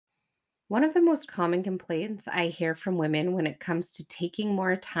One of the most common complaints I hear from women when it comes to taking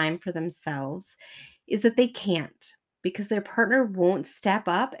more time for themselves is that they can't because their partner won't step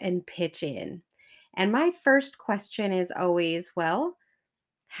up and pitch in. And my first question is always, well,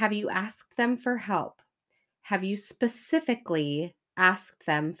 have you asked them for help? Have you specifically asked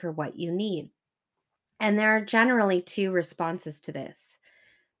them for what you need? And there are generally two responses to this.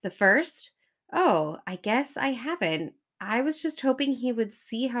 The first, oh, I guess I haven't. I was just hoping he would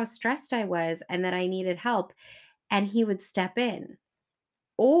see how stressed I was and that I needed help and he would step in.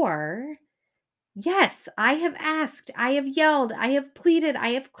 Or, yes, I have asked, I have yelled, I have pleaded, I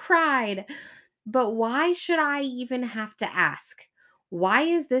have cried, but why should I even have to ask? Why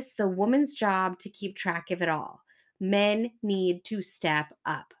is this the woman's job to keep track of it all? Men need to step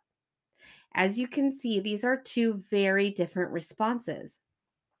up. As you can see, these are two very different responses.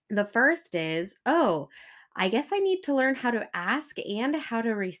 The first is, oh, I guess I need to learn how to ask and how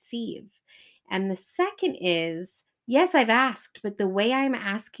to receive. And the second is, yes, I've asked, but the way I'm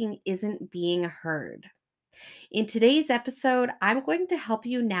asking isn't being heard. In today's episode, I'm going to help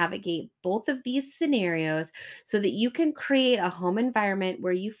you navigate both of these scenarios so that you can create a home environment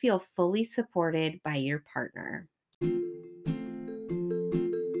where you feel fully supported by your partner.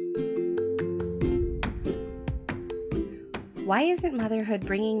 Why isn't motherhood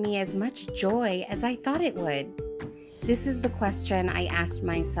bringing me as much joy as I thought it would? This is the question I asked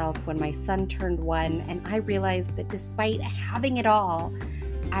myself when my son turned 1 and I realized that despite having it all,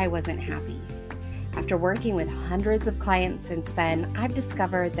 I wasn't happy. After working with hundreds of clients since then, I've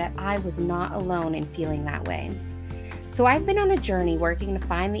discovered that I was not alone in feeling that way. So I've been on a journey working to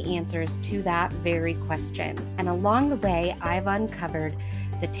find the answers to that very question. And along the way, I've uncovered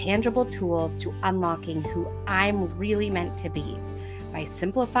the tangible tools to unlocking who I'm really meant to be by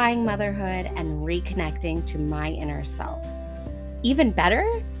simplifying motherhood and reconnecting to my inner self. Even better,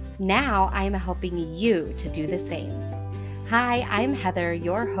 now I am helping you to do the same. Hi, I'm Heather,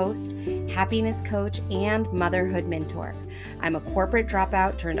 your host, happiness coach, and motherhood mentor. I'm a corporate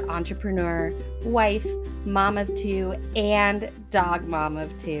dropout turned entrepreneur, wife, mom of 2, and dog mom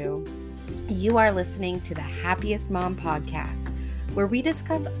of 2. You are listening to the Happiest Mom podcast, where we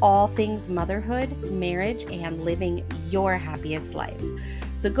discuss all things motherhood, marriage, and living your happiest life.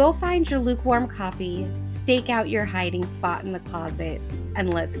 So go find your lukewarm coffee, stake out your hiding spot in the closet,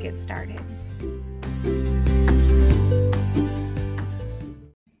 and let's get started.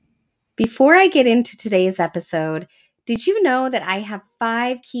 Before I get into today's episode, did you know that I have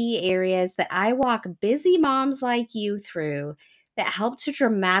 5 key areas that I walk busy moms like you through that help to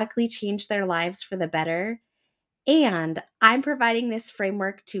dramatically change their lives for the better? And I'm providing this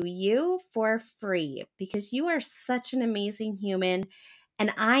framework to you for free because you are such an amazing human,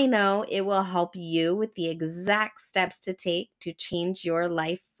 and I know it will help you with the exact steps to take to change your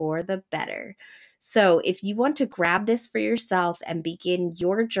life for the better. So, if you want to grab this for yourself and begin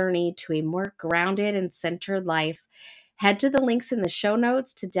your journey to a more grounded and centered life, head to the links in the show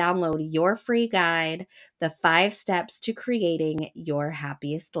notes to download your free guide, The 5 Steps to Creating Your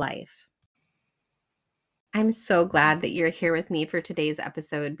Happiest Life. I'm so glad that you're here with me for today's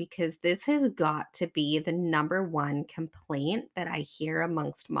episode because this has got to be the number one complaint that I hear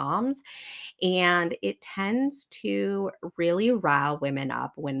amongst moms. And it tends to really rile women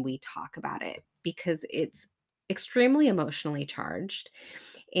up when we talk about it because it's extremely emotionally charged.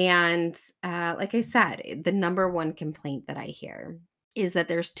 And like I said, the number one complaint that I hear is that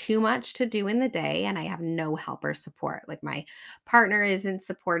there's too much to do in the day and I have no help or support. Like my partner isn't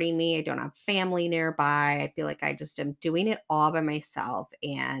supporting me. I don't have family nearby. I feel like I just am doing it all by myself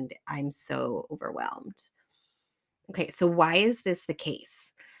and I'm so overwhelmed. Okay, so why is this the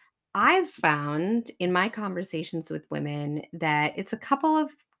case? I've found in my conversations with women that it's a couple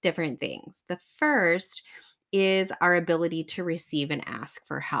of different things. The first is our ability to receive and ask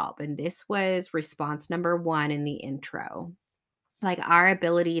for help. And this was response number 1 in the intro. Like our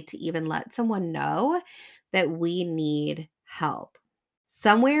ability to even let someone know that we need help.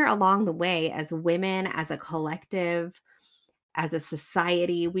 Somewhere along the way, as women, as a collective, as a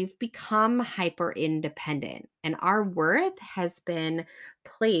society, we've become hyper independent, and our worth has been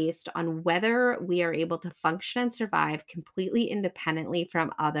placed on whether we are able to function and survive completely independently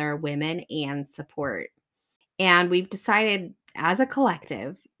from other women and support. And we've decided as a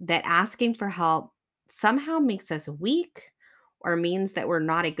collective that asking for help somehow makes us weak or means that we're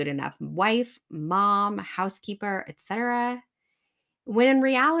not a good enough wife, mom, housekeeper, etc. When in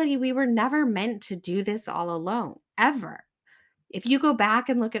reality, we were never meant to do this all alone, ever. If you go back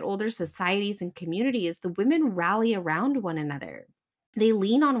and look at older societies and communities, the women rally around one another. They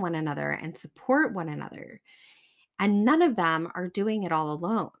lean on one another and support one another. And none of them are doing it all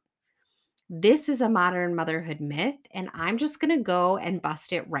alone. This is a modern motherhood myth, and I'm just going to go and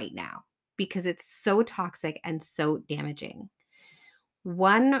bust it right now because it's so toxic and so damaging.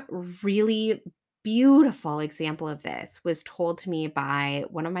 One really beautiful example of this was told to me by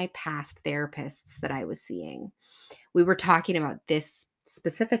one of my past therapists that I was seeing. We were talking about this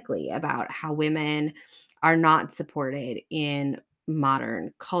specifically about how women are not supported in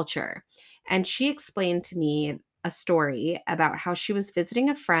modern culture. And she explained to me a story about how she was visiting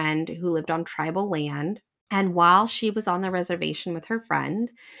a friend who lived on tribal land. And while she was on the reservation with her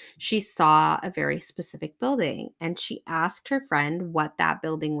friend, she saw a very specific building and she asked her friend what that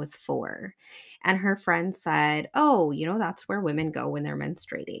building was for. And her friend said, "Oh, that's where women go when they're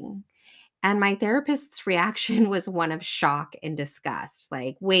menstruating." And my therapist's reaction was one of shock and disgust.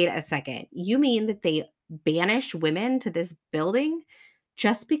 Like, wait a second, you mean that they banish women to this building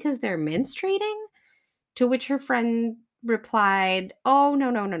just because they're menstruating? To which her friend replied, "Oh, no,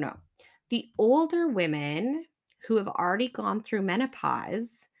 no, no, no. The older women who have already gone through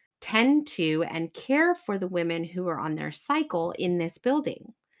menopause tend to and care for the women who are on their cycle in this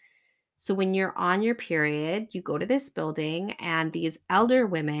building. So when you're on your period, you go to this building, and these elder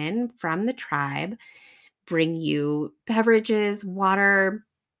women from the tribe bring you beverages, water.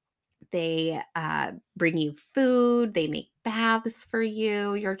 They bring you food. They make baths for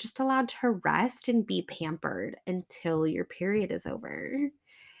you. You're just allowed to rest and be pampered until your period is over."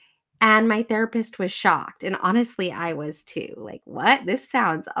 And my therapist was shocked. And honestly, I was too. Like, what? This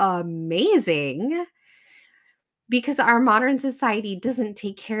sounds amazing. Because our modern society doesn't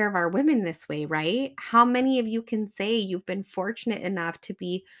take care of our women this way, right? How many of you can say you've been fortunate enough to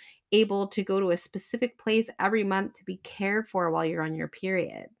be able to go to a specific place every month to be cared for while you're on your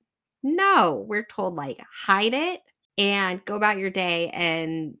period? No, we're told like hide it and go about your day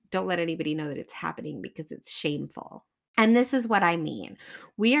and don't let anybody know that it's happening because it's shameful. And this is what I mean.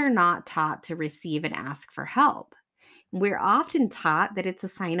 We are not taught to receive and ask for help. We're often taught that it's a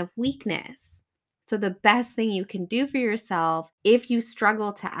sign of weakness. So, the best thing you can do for yourself if you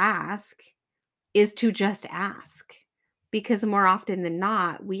struggle to ask is to just ask. Because more often than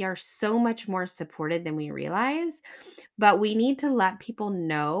not, we are so much more supported than we realize, but we need to let people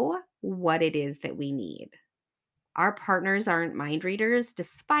know what it is that we need. Our partners aren't mind readers,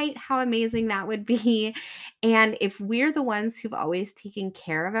 despite how amazing that would be. And if we're the ones who've always taken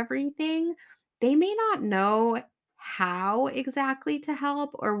care of everything, they may not know how exactly to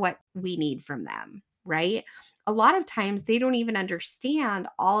help or what we need from them, right? A lot of times they don't even understand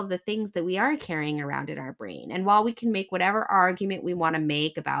all of the things that we are carrying around in our brain. And while we can make whatever argument we want to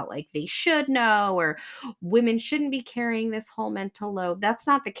make about like they should know or women shouldn't be carrying this whole mental load, that's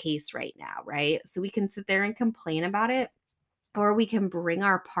not the case right now, right? So we can sit there and complain about it, or we can bring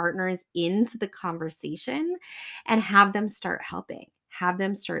our partners into the conversation and have them start helping, have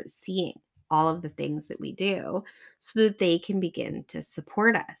them start seeing all of the things that we do so that they can begin to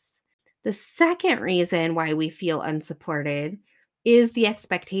support us. The second reason why we feel unsupported is the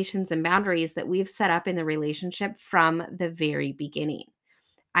expectations and boundaries that we've set up in the relationship from the very beginning.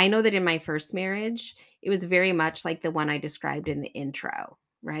 I know that in my first marriage, it was very much like the one I described in the intro,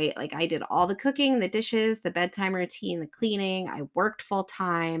 right? Like I did all the cooking, the dishes, the bedtime routine, the cleaning. I worked full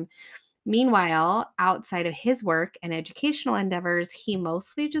time. Meanwhile, outside of his work and educational endeavors, he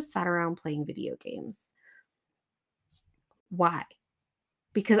mostly just sat around playing video games. Why?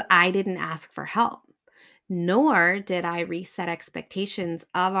 Because I didn't ask for help, nor did I reset expectations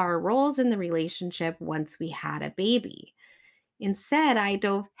of our roles in the relationship once we had a baby. Instead, I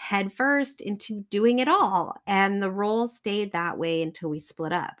dove headfirst into doing it all, and the roles stayed that way until we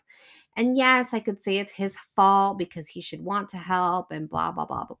split up. And yes, I could say it's his fault because he should want to help and blah, blah,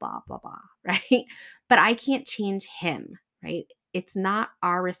 blah, blah, blah, blah, blah, right? But I can't change him, right? It's not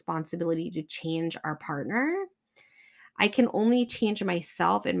our responsibility to change our partner. I can only change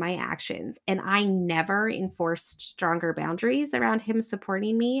myself and my actions. And I never enforced stronger boundaries around him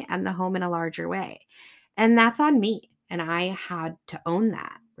supporting me and the home in a larger way. And that's on me. And I had to own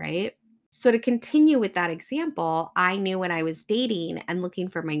that, right? So, to continue with that example, I knew when I was dating and looking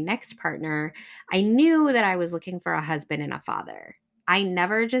for my next partner, I knew that I was looking for a husband and a father. I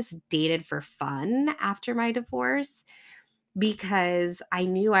never just dated for fun after my divorce because I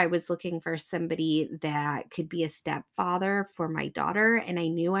knew I was looking for somebody that could be a stepfather for my daughter, and I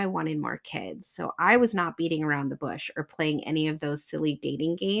knew I wanted more kids. So I was not beating around the bush or playing any of those silly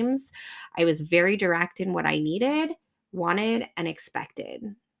dating games. I was very direct in what I needed, wanted, and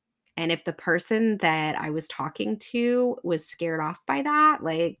expected. And if the person that I was talking to was scared off by that,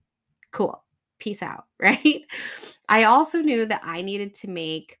 like, cool, peace out, right? I also knew that I needed to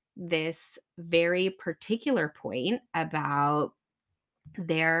make this very particular point about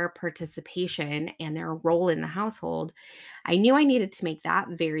their participation and their role in the household, I knew I needed to make that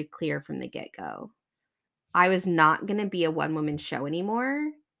very clear from the get-go. I was not gonna be a one-woman show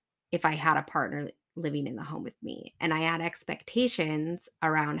anymore if I had a partner living in the home with me, and I had expectations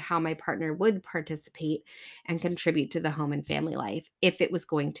around how my partner would participate and contribute to the home and family life if it was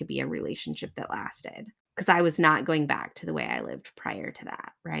going to be a relationship that lasted, because I was not going back to the way I lived prior to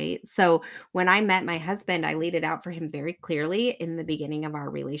that, right? So, when I met my husband, I laid it out for him very clearly in the beginning of our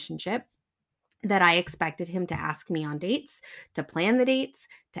relationship that I expected him to ask me on dates, to plan the dates,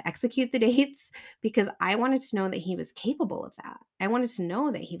 to execute the dates, because I wanted to know that he was capable of that. I wanted to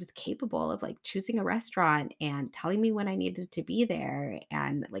know that he was capable of like choosing a restaurant and telling me when I needed to be there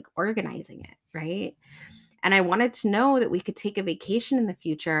and like organizing it, right? And I wanted to know that we could take a vacation in the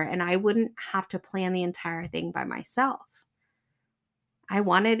future and I wouldn't have to plan the entire thing by myself. I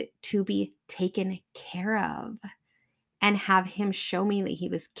wanted to be taken care of and have him show me that he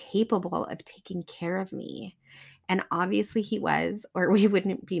was capable of taking care of me. And obviously he was, or we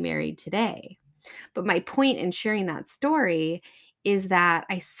wouldn't be married today. But my point in sharing that story is that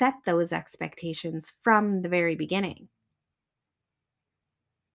I set those expectations from the very beginning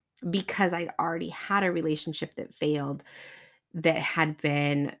because I'd already had a relationship that failed that had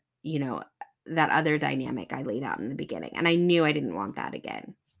been, you know, that other dynamic I laid out in the beginning. And I knew I didn't want that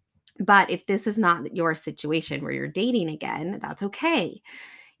again. But if this is not your situation where you're dating again, that's okay.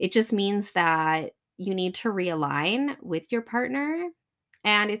 It just means that you need to realign with your partner.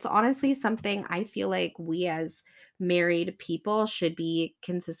 And it's honestly something I feel like we as married people should be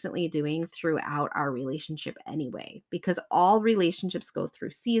consistently doing throughout our relationship anyway, because all relationships go through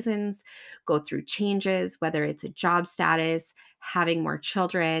seasons, go through changes, whether it's a job status, having more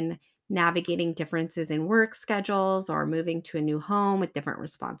children, navigating differences in work schedules, or moving to a new home with different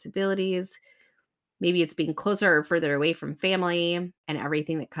responsibilities. Maybe it's being closer or further away from family and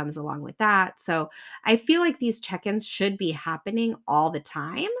everything that comes along with that. So I feel like these check ins should be happening all the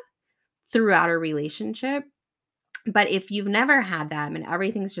time throughout a relationship. But if you've never had them and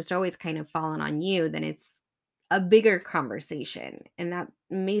everything's just always kind of fallen on you, then it's a bigger conversation. And that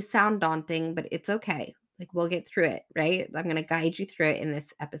may sound daunting, but it's okay. Like we'll get through it, right? I'm going to guide you through it in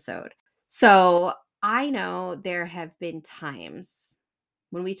this episode. So I know there have been times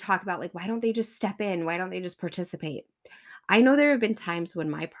when we talk about like, why don't they just step in? Why don't they just participate? I know there have been times when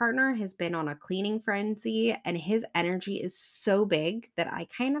my partner has been on a cleaning frenzy and his energy is so big that I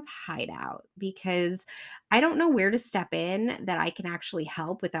kind of hide out because I don't know where to step in that I can actually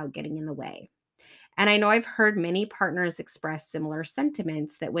help without getting in the way. And I know I've heard many partners express similar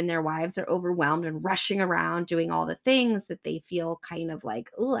sentiments that when their wives are overwhelmed and rushing around doing all the things that they feel kind of like,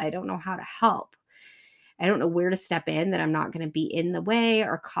 oh, I don't know how to help. I don't know where to step in that I'm not going to be in the way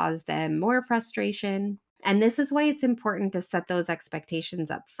or cause them more frustration. And this is why it's important to set those expectations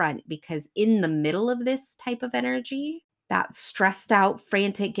up front because in the middle of this type of energy, that stressed out,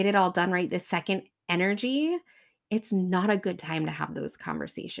 frantic, get it all done right this second energy, it's not a good time to have those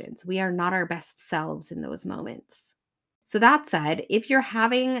conversations. We are not our best selves in those moments. So, that said, if you're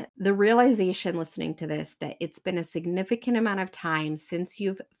having the realization listening to this that it's been a significant amount of time since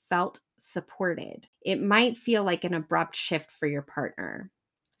you've felt supported, it might feel like an abrupt shift for your partner.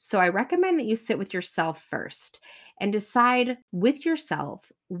 So, I recommend that you sit with yourself first and decide with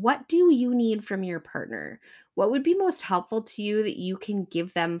yourself what do you need from your partner? What would be most helpful to you that you can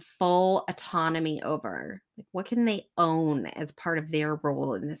give them full autonomy over? Like, what can they own as part of their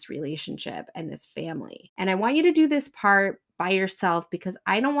role in this relationship and this family? And I want you to do this part by yourself because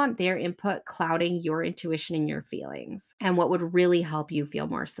I don't want their input clouding your intuition and your feelings and what would really help you feel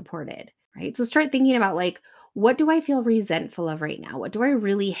more supported, right? So start thinking about like, what do I feel resentful of right now? What do I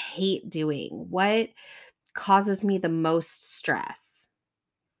really hate doing? What causes me the most stress?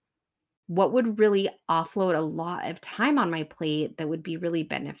 What would really offload a lot of time on my plate that would be really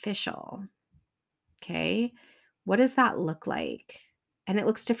beneficial? Okay. What does that look like? And it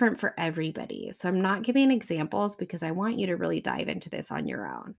looks different for everybody. So I'm not giving examples because I want you to really dive into this on your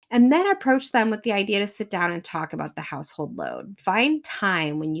own. And then approach them with the idea to sit down and talk about the household load. Find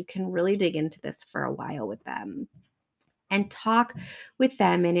time when you can really dig into this for a while with them and talk with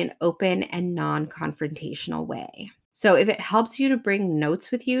them in an open and non confrontational way. So, if it helps you to bring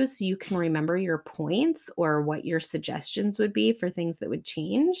notes with you so you can remember your points or what your suggestions would be for things that would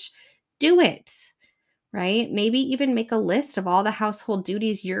change, do it, right? Maybe even make a list of all the household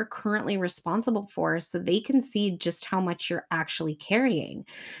duties you're currently responsible for so they can see just how much you're actually carrying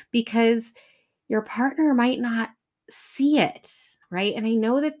because your partner might not see it, right? And I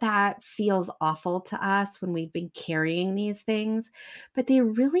know that that feels awful to us when we've been carrying these things, but they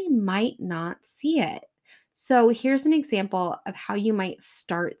really might not see it. So here's an example of how you might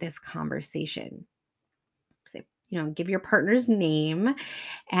start this conversation. Say, give your partner's name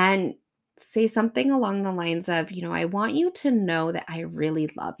and say something along the lines of, I want you to know that I really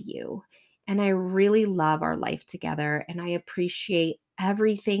love you and I really love our life together and I appreciate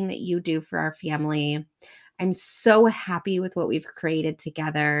everything that you do for our family. I'm so happy with what we've created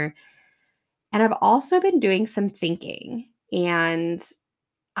together. And I've also been doing some thinking, and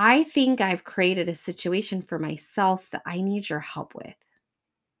I think I've created a situation for myself that I need your help with.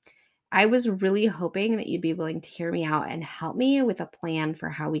 I was really hoping that you'd be willing to hear me out and help me with a plan for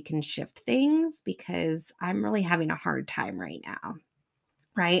how we can shift things because I'm really having a hard time right now.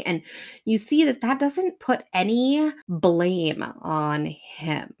 Right. And you see that that doesn't put any blame on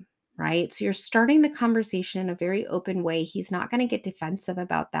him. Right. So you're starting the conversation in a very open way. He's not going to get defensive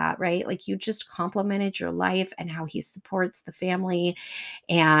about that. Right. Like you just complimented your life and how he supports the family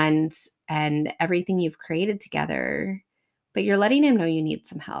and everything you've created together, but you're letting him know you need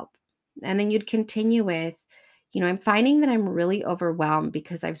some help. And then you'd continue with, I'm finding that I'm really overwhelmed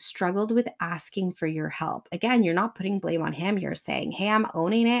because I've struggled with asking for your help. Again, you're not putting blame on him. You're saying, hey, I'm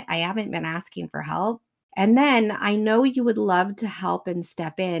owning it. I haven't been asking for help. And then I know you would love to help and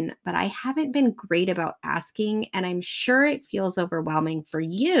step in, but I haven't been great about asking. And I'm sure it feels overwhelming for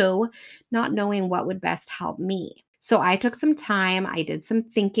you not knowing what would best help me. So I took some time. I did some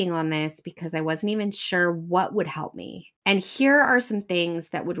thinking on this because I wasn't even sure what would help me. And here are some things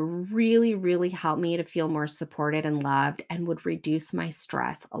that would really, really help me to feel more supported and loved and would reduce my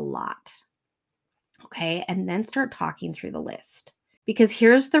stress a lot. Okay. And then start talking through the list. Because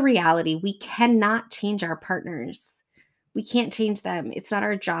here's the reality, we cannot change our partners. We can't change them. It's not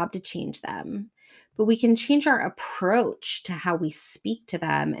our job to change them. But we can change our approach to how we speak to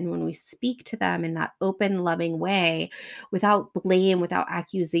them. And when we speak to them in that open, loving way, without blame, without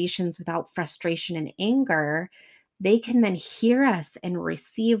accusations, without frustration and anger, they can then hear us and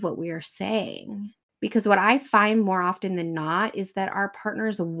receive what we are saying. Because what I find more often than not is that our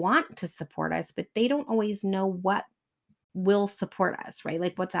partners want to support us, but they don't always know what will support us, right?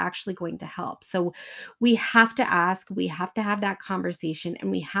 Like what's actually going to help. So we have to ask, we have to have that conversation,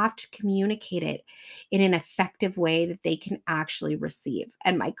 and we have to communicate it in an effective way that they can actually receive.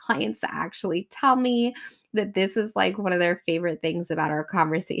 And my clients actually tell me that this is like one of their favorite things about our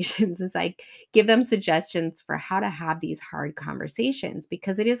conversations is I give them suggestions for how to have these hard conversations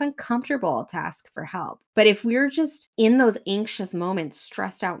because it is uncomfortable to ask for help. But if we're just in those anxious moments,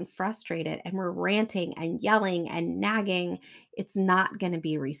 stressed out and frustrated, and we're ranting and yelling and nagging, it's not going to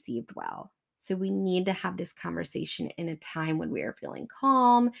be received well. So we need to have this conversation in a time when we are feeling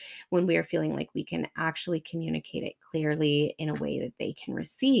calm, when we are feeling like we can actually communicate it clearly in a way that they can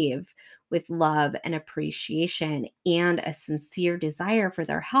receive with love and appreciation and a sincere desire for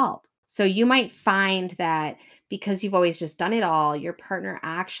their help. So you might find that because you've always just done it all, your partner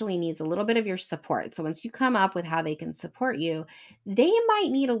actually needs a little bit of your support. So once you come up with how they can support you, they might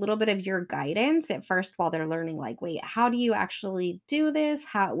need a little bit of your guidance at first while they're learning, like, wait, how do you actually do this?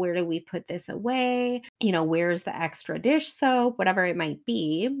 Where do we put this away? Where's the extra dish soap? Whatever it might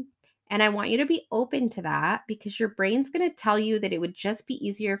be. And I want you to be open to that because your brain's going to tell you that it would just be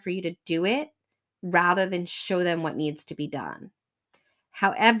easier for you to do it rather than show them what needs to be done.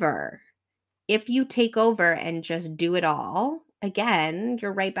 However, if you take over and just do it all, again,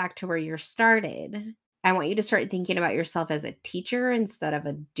 you're right back to where you started. I want you to start thinking about yourself as a teacher instead of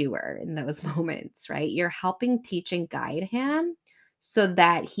a doer in those moments, right? You're helping teach and guide him so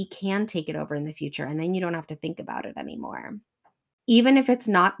that he can take it over in the future. And then you don't have to think about it anymore. Even if it's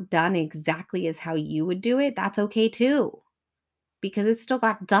not done exactly as how you would do it, that's okay too, because it still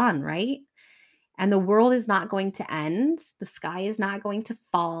got done, right? And the world is not going to end. The sky is not going to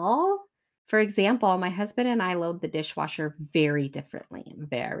fall. For example, my husband and I load the dishwasher very differently,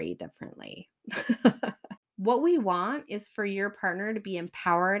 very differently. What we want is for your partner to be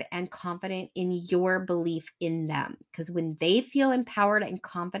empowered and confident in your belief in them. Because when they feel empowered and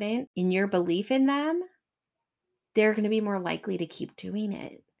confident in your belief in them, they're going to be more likely to keep doing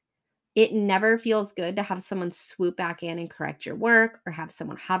it. It never feels good to have someone swoop back in and correct your work or have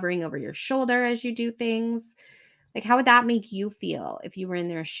someone hovering over your shoulder as you do things. Like, how would that make you feel if you were in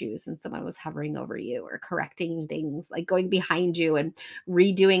their shoes and someone was hovering over you or correcting things, like going behind you and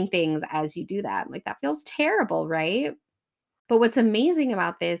redoing things as you do that? Like, that feels terrible, right? But what's amazing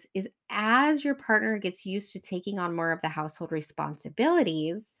about this is as your partner gets used to taking on more of the household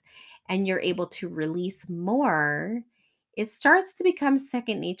responsibilities and you're able to release more, it starts to become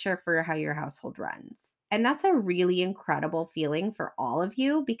second nature for how your household runs. And that's a really incredible feeling for all of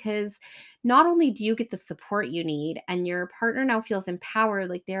you because not only do you get the support you need and your partner now feels empowered,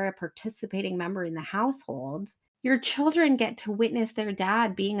 like they're a participating member in the household, your children get to witness their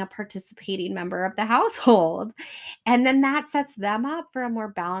dad being a participating member of the household. And then that sets them up for a more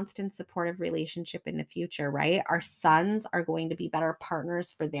balanced and supportive relationship in the future, right? Our sons are going to be better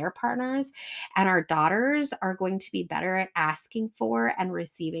partners for their partners, and our daughters are going to be better at asking for and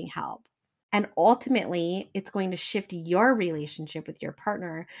receiving help. And ultimately, it's going to shift your relationship with your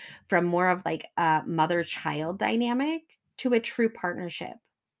partner from more of like a mother child dynamic to a true partnership,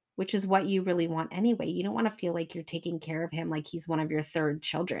 which is what you really want anyway. You don't want to feel like you're taking care of him like he's one of your third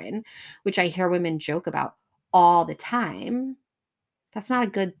children, which I hear women joke about all the time. That's not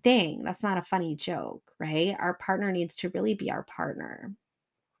a good thing. That's not a funny joke, right? Our partner needs to really be our partner.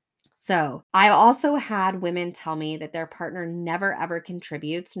 So, I've also had women tell me that their partner never ever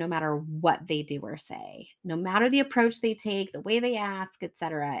contributes no matter what they do or say, no matter the approach they take, the way they ask,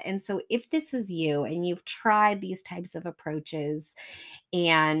 etc. And so if this is you and you've tried these types of approaches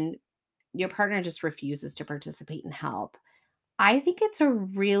and your partner just refuses to participate and help, I think it's a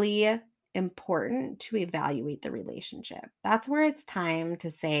really important to evaluate the relationship. That's where it's time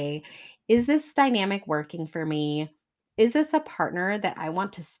to say, is this dynamic working for me? Is this a partner that I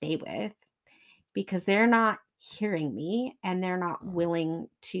want to stay with? Because they're not hearing me and they're not willing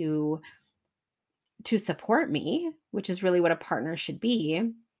to support me, which is really what a partner should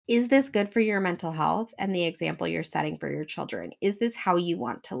be. Is this good for your mental health and the example you're setting for your children? Is this how you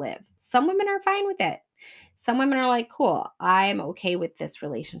want to live? Some women are fine with it. Some women are like, cool, I'm okay with this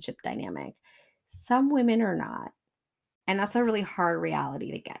relationship dynamic. Some women are not. And that's a really hard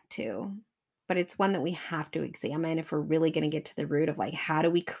reality to get to. But it's one that we have to examine if we're really going to get to the root of like, how do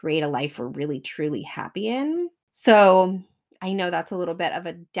we create a life we're really, truly happy in? So I know that's a little bit of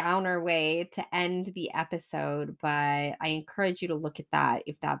a downer way to end the episode, but I encourage you to look at that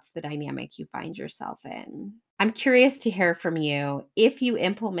if that's the dynamic you find yourself in. I'm curious to hear from you. If you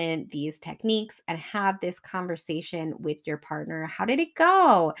implement these techniques and have this conversation with your partner, how did it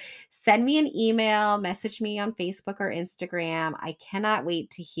go? Send me an email, message me on Facebook or Instagram. I cannot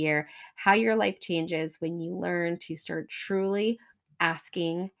wait to hear how your life changes when you learn to start truly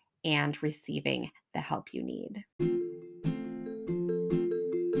asking and receiving the help you need.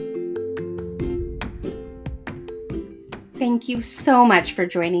 Thank you so much for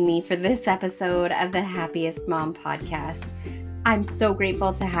joining me for this episode of the Happiest Mom podcast. I'm so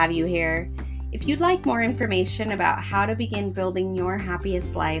grateful to have you here. If you'd like more information about how to begin building your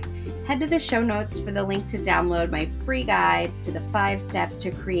happiest life, head to the show notes for the link to download my free guide to the 5 steps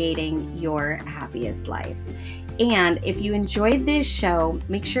to creating your happiest life. And if you enjoyed this show,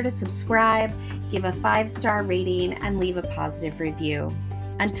 make sure to subscribe, give a 5-star rating, and leave a positive review.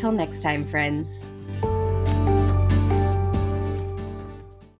 Until next time, friends.